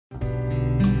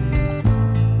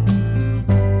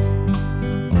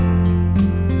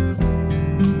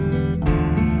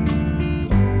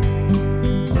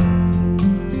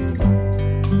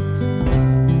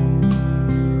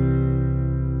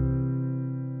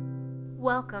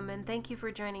Welcome and thank you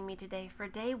for joining me today for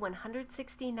day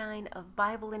 169 of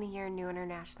Bible in a Year New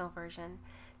International Version.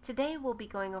 Today we'll be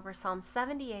going over Psalms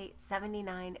 78,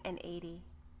 79, and 80.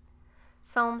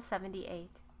 Psalm 78.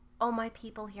 O my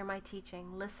people, hear my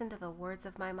teaching. Listen to the words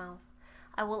of my mouth.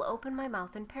 I will open my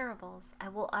mouth in parables. I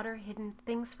will utter hidden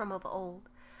things from of old,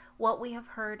 what we have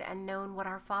heard and known, what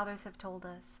our fathers have told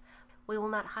us. We will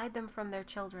not hide them from their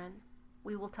children.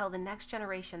 We will tell the next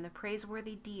generation the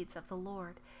praiseworthy deeds of the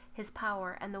Lord, his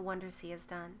power, and the wonders he has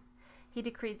done. He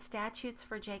decreed statutes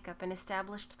for Jacob and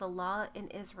established the law in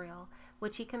Israel,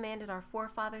 which he commanded our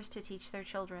forefathers to teach their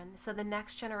children, so the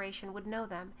next generation would know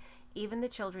them, even the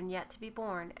children yet to be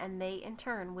born, and they in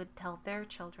turn would tell their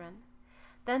children.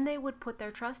 Then they would put their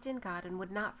trust in God and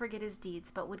would not forget his deeds,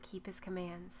 but would keep his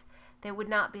commands. They would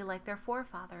not be like their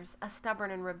forefathers, a stubborn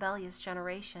and rebellious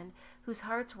generation, whose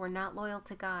hearts were not loyal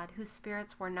to God, whose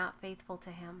spirits were not faithful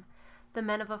to him. The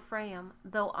men of Ephraim,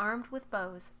 though armed with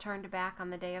bows, turned back on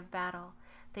the day of battle.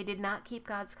 They did not keep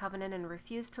God's covenant and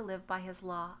refused to live by his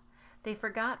law. They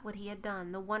forgot what he had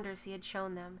done, the wonders he had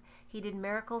shown them. He did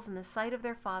miracles in the sight of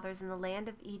their fathers in the land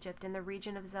of Egypt, in the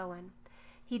region of Zoan.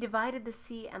 He divided the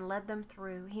sea and led them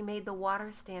through. He made the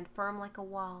waters stand firm like a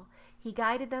wall. He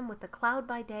guided them with the cloud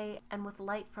by day and with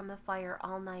light from the fire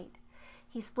all night.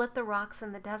 He split the rocks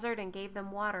in the desert and gave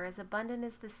them water as abundant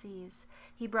as the seas.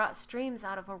 He brought streams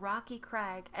out of a rocky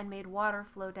crag and made water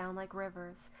flow down like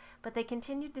rivers. But they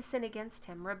continued to sin against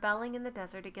him, rebelling in the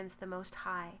desert against the Most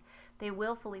High. They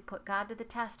willfully put God to the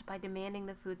test by demanding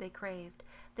the food they craved.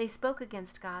 They spoke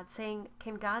against God, saying,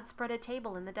 "Can God spread a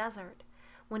table in the desert?"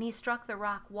 When he struck the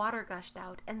rock, water gushed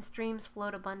out, and streams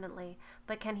flowed abundantly.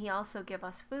 But can he also give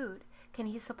us food? Can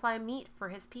he supply meat for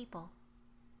his people?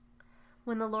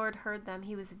 When the Lord heard them,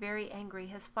 he was very angry.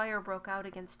 His fire broke out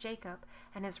against Jacob,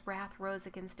 and his wrath rose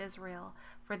against Israel,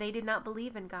 for they did not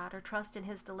believe in God or trust in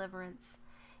his deliverance.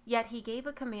 Yet he gave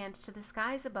a command to the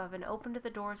skies above and opened the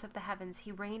doors of the heavens.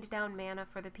 He rained down manna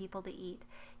for the people to eat.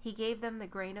 He gave them the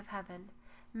grain of heaven.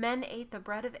 Men ate the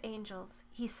bread of angels.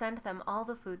 He sent them all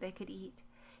the food they could eat.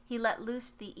 He let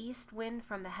loose the east wind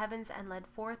from the heavens and led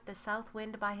forth the south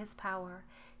wind by his power.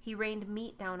 He rained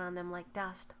meat down on them like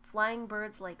dust, flying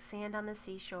birds like sand on the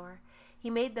seashore. He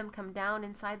made them come down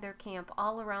inside their camp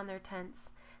all around their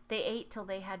tents. They ate till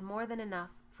they had more than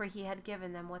enough, for he had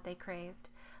given them what they craved.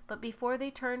 But before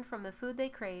they turned from the food they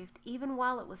craved, even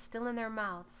while it was still in their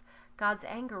mouths, God's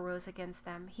anger rose against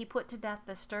them. He put to death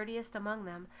the sturdiest among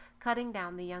them, cutting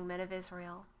down the young men of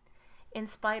Israel. In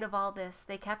spite of all this,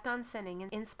 they kept on sinning,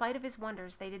 and in spite of his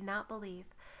wonders, they did not believe.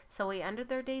 So he ended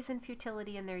their days in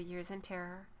futility and their years in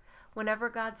terror. Whenever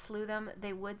God slew them,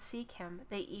 they would seek him.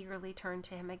 They eagerly turned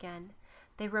to him again.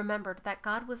 They remembered that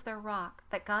God was their rock,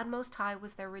 that God Most High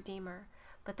was their Redeemer.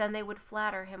 But then they would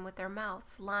flatter him with their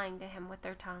mouths, lying to him with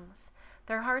their tongues.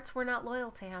 Their hearts were not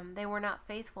loyal to him. They were not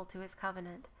faithful to his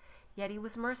covenant. Yet he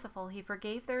was merciful. He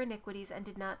forgave their iniquities and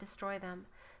did not destroy them.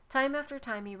 Time after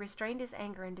time he restrained his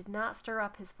anger and did not stir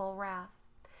up his full wrath.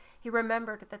 He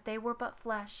remembered that they were but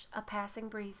flesh, a passing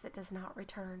breeze that does not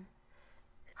return.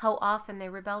 How often they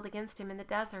rebelled against him in the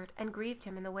desert and grieved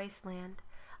him in the wasteland.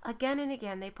 Again and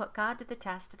again they put God to the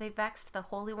test. They vexed the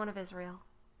Holy One of Israel.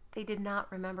 They did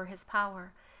not remember his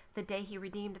power, the day he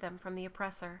redeemed them from the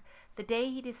oppressor, the day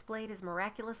he displayed his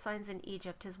miraculous signs in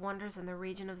Egypt, his wonders in the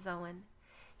region of Zoan.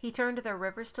 He turned their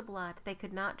rivers to blood. They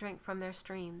could not drink from their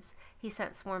streams. He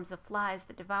sent swarms of flies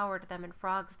that devoured them and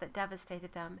frogs that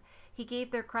devastated them. He gave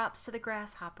their crops to the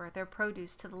grasshopper, their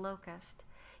produce to the locust.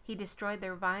 He destroyed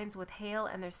their vines with hail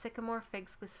and their sycamore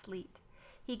figs with sleet.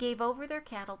 He gave over their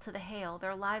cattle to the hail,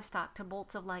 their livestock to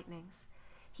bolts of lightnings.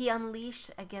 He unleashed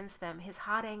against them his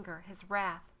hot anger, his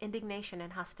wrath, indignation,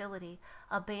 and hostility,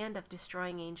 a band of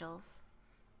destroying angels.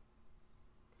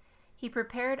 He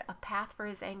prepared a path for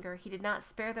his anger. He did not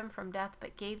spare them from death,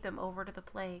 but gave them over to the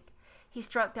plague. He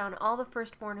struck down all the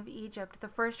firstborn of Egypt, the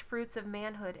first fruits of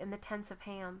manhood in the tents of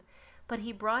Ham. But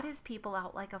he brought his people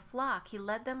out like a flock. He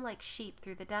led them like sheep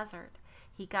through the desert.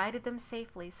 He guided them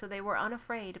safely, so they were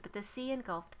unafraid, but the sea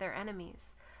engulfed their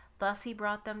enemies. Thus he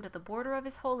brought them to the border of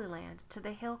his holy land, to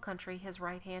the hill country his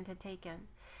right hand had taken.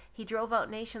 He drove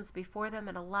out nations before them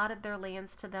and allotted their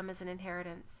lands to them as an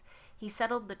inheritance. He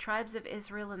settled the tribes of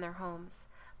Israel in their homes.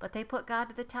 But they put God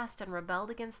to the test and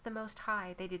rebelled against the Most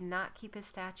High. They did not keep his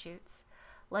statutes.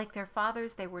 Like their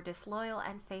fathers, they were disloyal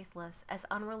and faithless, as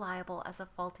unreliable as a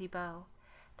faulty bow.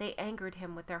 They angered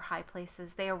him with their high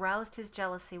places. They aroused his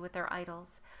jealousy with their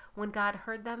idols. When God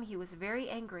heard them, he was very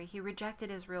angry. He rejected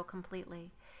Israel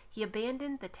completely. He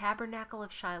abandoned the tabernacle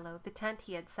of Shiloh, the tent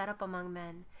he had set up among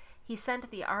men. He sent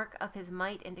the ark of his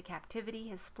might into captivity,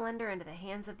 his splendor into the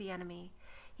hands of the enemy.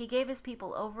 He gave his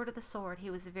people over to the sword. He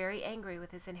was very angry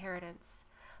with his inheritance.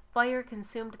 Fire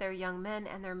consumed their young men,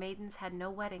 and their maidens had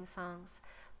no wedding songs.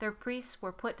 Their priests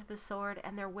were put to the sword,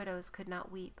 and their widows could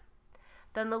not weep.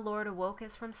 Then the Lord awoke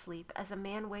as from sleep, as a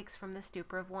man wakes from the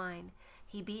stupor of wine.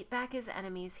 He beat back his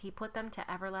enemies, he put them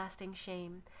to everlasting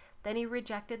shame. Then he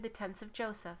rejected the tents of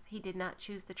Joseph. He did not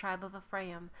choose the tribe of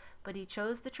Ephraim, but he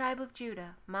chose the tribe of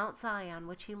Judah, Mount Zion,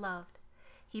 which he loved.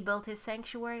 He built his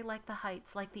sanctuary like the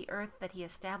heights, like the earth that he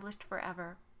established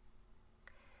forever.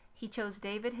 He chose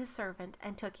David his servant,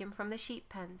 and took him from the sheep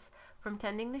pens. From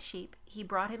tending the sheep, he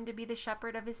brought him to be the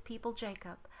shepherd of his people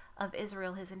Jacob, of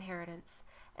Israel his inheritance.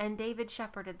 And David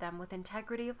shepherded them with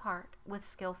integrity of heart, with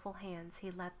skillful hands he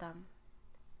led them.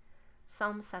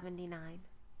 Psalm 79.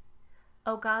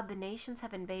 O God, the nations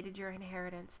have invaded your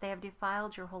inheritance. They have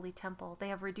defiled your holy temple. They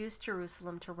have reduced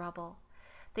Jerusalem to rubble.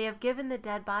 They have given the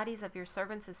dead bodies of your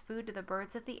servants as food to the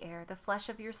birds of the air, the flesh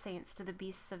of your saints to the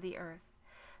beasts of the earth.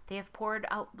 They have poured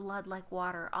out blood like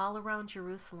water all around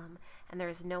Jerusalem, and there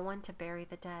is no one to bury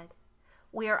the dead.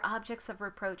 We are objects of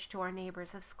reproach to our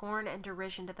neighbors, of scorn and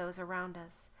derision to those around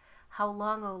us. How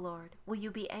long, O Lord, will you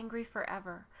be angry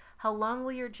forever? How long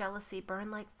will your jealousy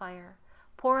burn like fire?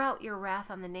 Pour out your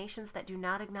wrath on the nations that do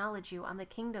not acknowledge you, on the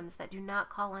kingdoms that do not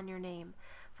call on your name,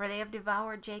 for they have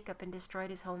devoured Jacob and destroyed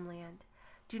his homeland.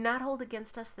 Do not hold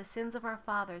against us the sins of our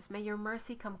fathers. May your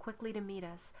mercy come quickly to meet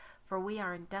us, for we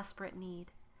are in desperate need.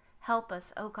 Help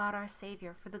us, O God our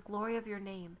Savior, for the glory of your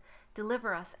name.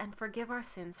 Deliver us and forgive our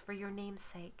sins for your name's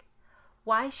sake.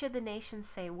 Why should the nations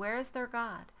say, where is their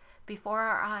God? Before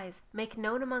our eyes, make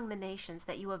known among the nations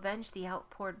that you avenge the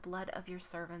outpoured blood of your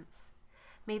servants.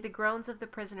 May the groans of the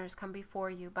prisoners come before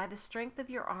you. By the strength of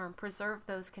your arm, preserve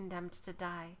those condemned to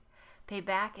die. Pay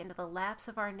back into the laps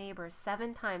of our neighbors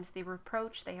 7 times the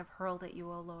reproach they have hurled at you,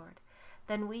 O Lord.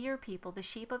 Then we, your people, the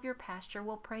sheep of your pasture,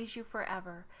 will praise you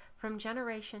forever. From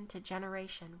generation to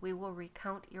generation, we will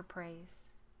recount your praise.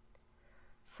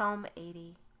 Psalm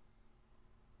 80.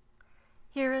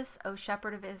 Hear us, O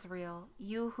shepherd of Israel,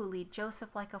 you who lead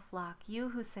Joseph like a flock, you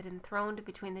who sit enthroned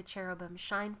between the cherubim,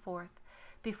 shine forth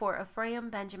before Ephraim,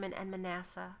 Benjamin, and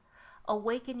Manasseh.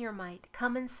 Awaken your might,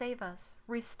 come and save us.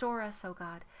 Restore us, O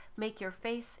God. Make your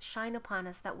face shine upon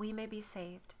us, that we may be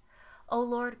saved. O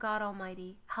Lord God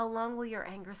Almighty, how long will your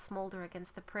anger smolder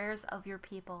against the prayers of your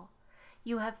people?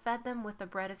 You have fed them with the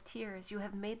bread of tears. You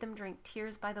have made them drink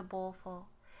tears by the bowlful.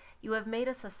 You have made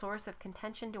us a source of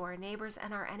contention to our neighbors,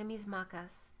 and our enemies mock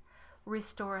us.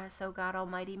 Restore us, O God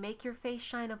Almighty. Make your face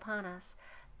shine upon us,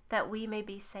 that we may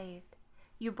be saved.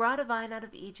 You brought a vine out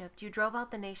of Egypt. You drove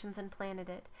out the nations and planted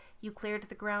it. You cleared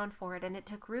the ground for it, and it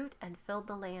took root and filled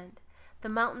the land. The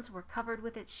mountains were covered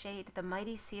with its shade, the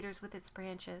mighty cedars with its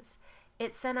branches.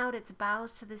 It sent out its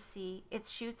boughs to the sea, its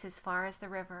shoots as far as the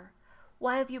river.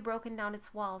 Why have you broken down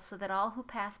its walls, so that all who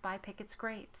pass by pick its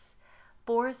grapes?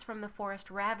 Boars from the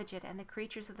forest ravage it, and the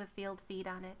creatures of the field feed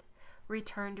on it.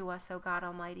 Return to us, O God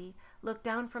Almighty. Look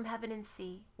down from heaven and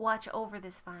see. Watch over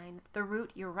this vine, the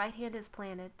root your right hand has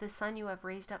planted, the son you have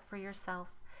raised up for yourself.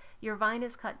 Your vine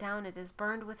is cut down, it is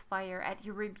burned with fire. At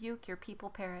your rebuke your people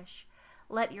perish.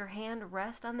 Let your hand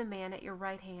rest on the man at your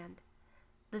right hand.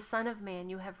 The Son of Man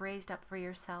you have raised up for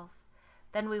yourself.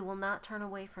 Then we will not turn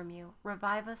away from you.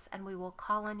 Revive us, and we will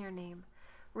call on your name.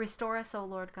 Restore us, O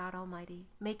Lord God Almighty.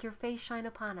 Make your face shine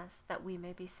upon us, that we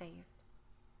may be saved.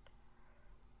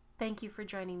 Thank you for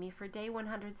joining me for day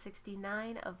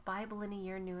 169 of Bible in a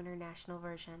Year New International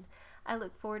Version. I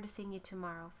look forward to seeing you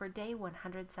tomorrow for day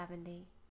 170.